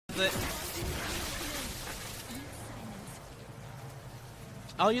it.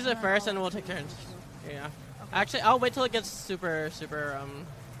 I'll use it first and we'll take turns. Yeah. Actually, I'll wait till it gets super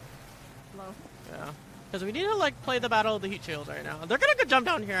Low. yeah. Because we need to like play the battle of the heat shield right now. They're gonna go jump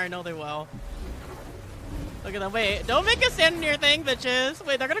down here, I know they will. Look at them. Wait, don't make us stand in your thing, bitches.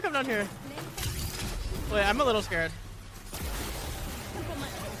 Wait, they're gonna come down here. Wait, I'm a little scared.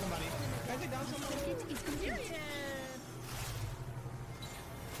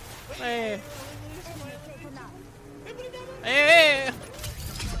 Hey. Hey.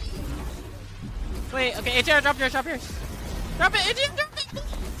 Wait, okay, ATR, drop yours, drop yours. Drop it, ATR, drop it.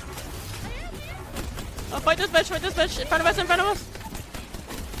 Oh, fight this bitch, in front of us, in front of us.